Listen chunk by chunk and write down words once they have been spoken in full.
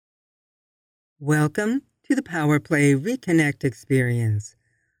Welcome to the Power Play Reconnect experience.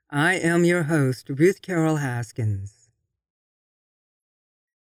 I am your host, Ruth Carol Haskins.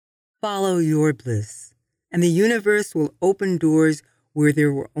 Follow your bliss, and the universe will open doors where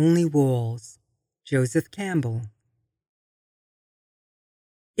there were only walls. Joseph Campbell.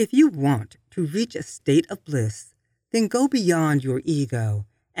 If you want to reach a state of bliss, then go beyond your ego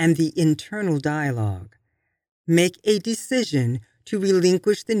and the internal dialogue. Make a decision to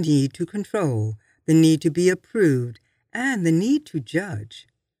relinquish the need to control, the need to be approved, and the need to judge.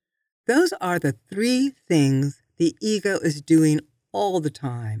 Those are the three things the ego is doing all the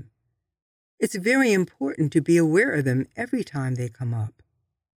time. It's very important to be aware of them every time they come up.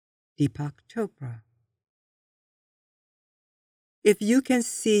 Deepak Chopra. If you can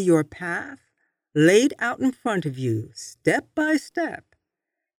see your path laid out in front of you, step by step,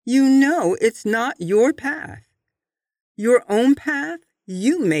 you know it's not your path. Your own path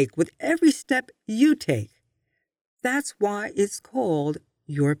you make with every step you take. That's why it's called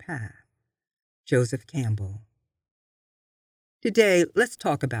your path. Joseph Campbell. Today, let's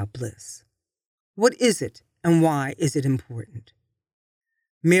talk about bliss. What is it and why is it important?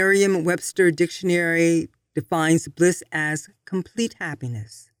 Merriam-Webster Dictionary defines bliss as complete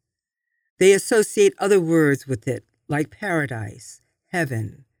happiness. They associate other words with it, like paradise,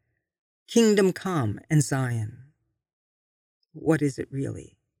 heaven, kingdom come, and Zion. What is it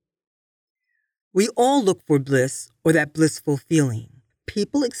really? We all look for bliss or that blissful feeling.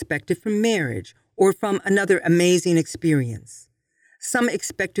 People expect it from marriage or from another amazing experience. Some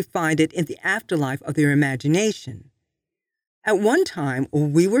expect to find it in the afterlife of their imagination. At one time,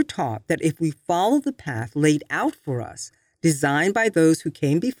 we were taught that if we follow the path laid out for us, designed by those who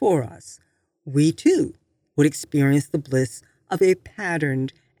came before us, we too would experience the bliss of a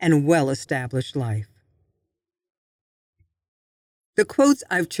patterned and well-established life. The quotes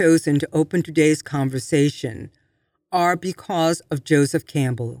I've chosen to open today's conversation are because of Joseph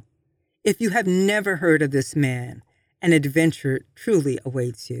Campbell. If you have never heard of this man, an adventure truly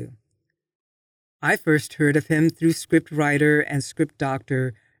awaits you. I first heard of him through script writer and script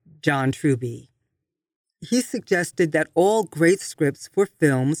doctor John Truby. He suggested that all great scripts for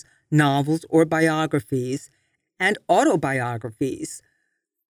films, novels, or biographies and autobiographies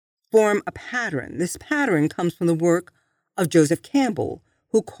form a pattern. This pattern comes from the work of Joseph Campbell,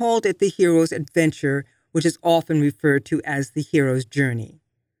 who called it the hero's adventure, which is often referred to as the hero's journey.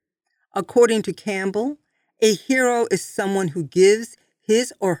 According to Campbell, a hero is someone who gives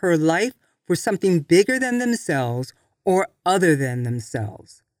his or her life for something bigger than themselves or other than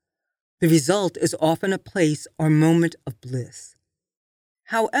themselves. The result is often a place or moment of bliss.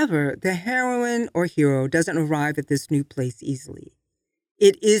 However, the heroine or hero doesn't arrive at this new place easily.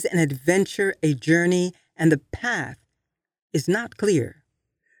 It is an adventure, a journey, and the path is not clear.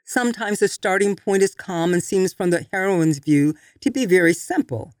 Sometimes the starting point is calm and seems from the heroine's view to be very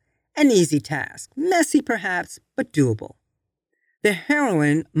simple, an easy task, messy perhaps, but doable. The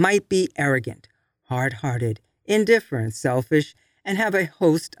heroine might be arrogant, hard-hearted, indifferent, selfish, and have a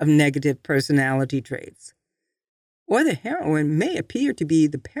host of negative personality traits. Or the heroine may appear to be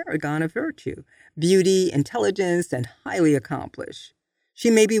the paragon of virtue, beauty, intelligence, and highly accomplished. She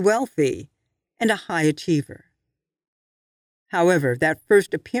may be wealthy and a high achiever. However, that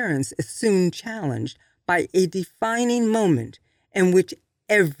first appearance is soon challenged by a defining moment in which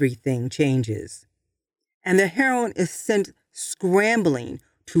everything changes, and the heroine is sent scrambling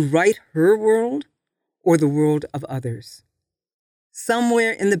to right her world or the world of others.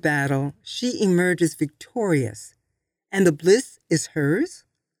 Somewhere in the battle, she emerges victorious, and the bliss is hers,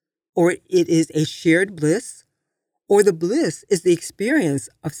 or it is a shared bliss, or the bliss is the experience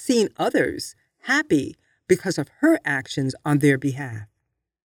of seeing others happy because of her actions on their behalf.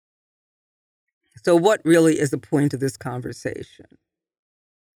 So what really is the point of this conversation?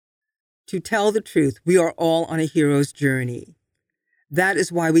 To tell the truth, we are all on a hero's journey. That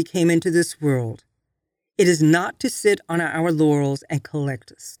is why we came into this world. It is not to sit on our laurels and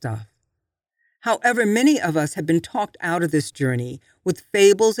collect stuff. However, many of us have been talked out of this journey with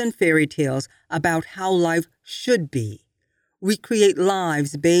fables and fairy tales about how life should be. We create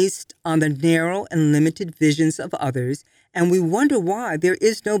lives based on the narrow and limited visions of others, and we wonder why there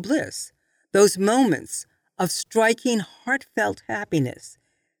is no bliss, those moments of striking, heartfelt happiness,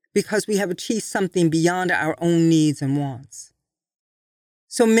 because we have achieved something beyond our own needs and wants.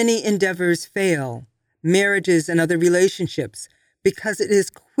 So many endeavors fail, marriages and other relationships, because it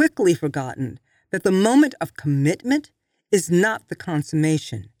is quickly forgotten that the moment of commitment is not the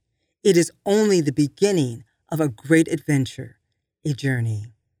consummation. It is only the beginning of a great adventure, a journey.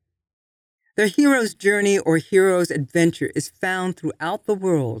 The hero's journey or hero's adventure is found throughout the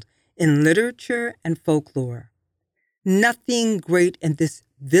world in literature and folklore. Nothing great in this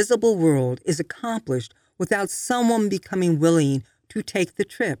visible world is accomplished without someone becoming willing to take the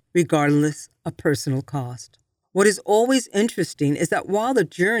trip, regardless of personal cost. What is always interesting is that while the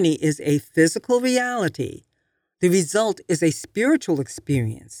journey is a physical reality, the result is a spiritual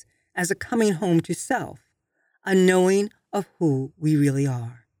experience as a coming home to self, a knowing of who we really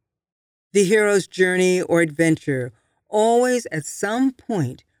are. The hero's journey or adventure always at some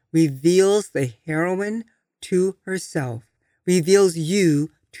point reveals the heroine to herself, reveals you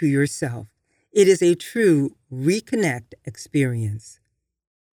to yourself. It is a true reconnect experience.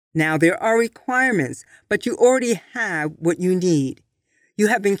 Now, there are requirements, but you already have what you need. You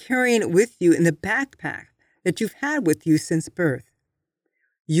have been carrying it with you in the backpack that you've had with you since birth.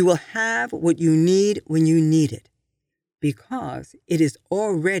 You will have what you need when you need it, because it is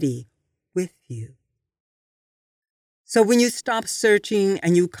already with you. So when you stop searching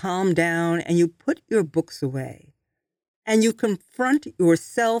and you calm down and you put your books away and you confront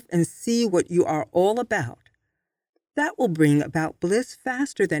yourself and see what you are all about, that will bring about bliss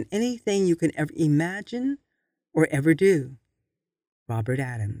faster than anything you can ever imagine or ever do. Robert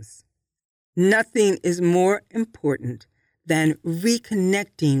Adams. Nothing is more important than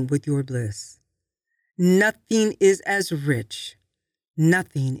reconnecting with your bliss. Nothing is as rich.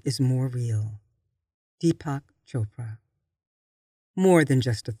 Nothing is more real. Deepak Chopra. More than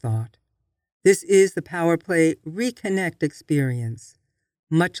just a thought. This is the Power Play Reconnect experience.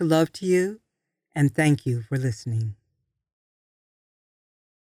 Much love to you, and thank you for listening.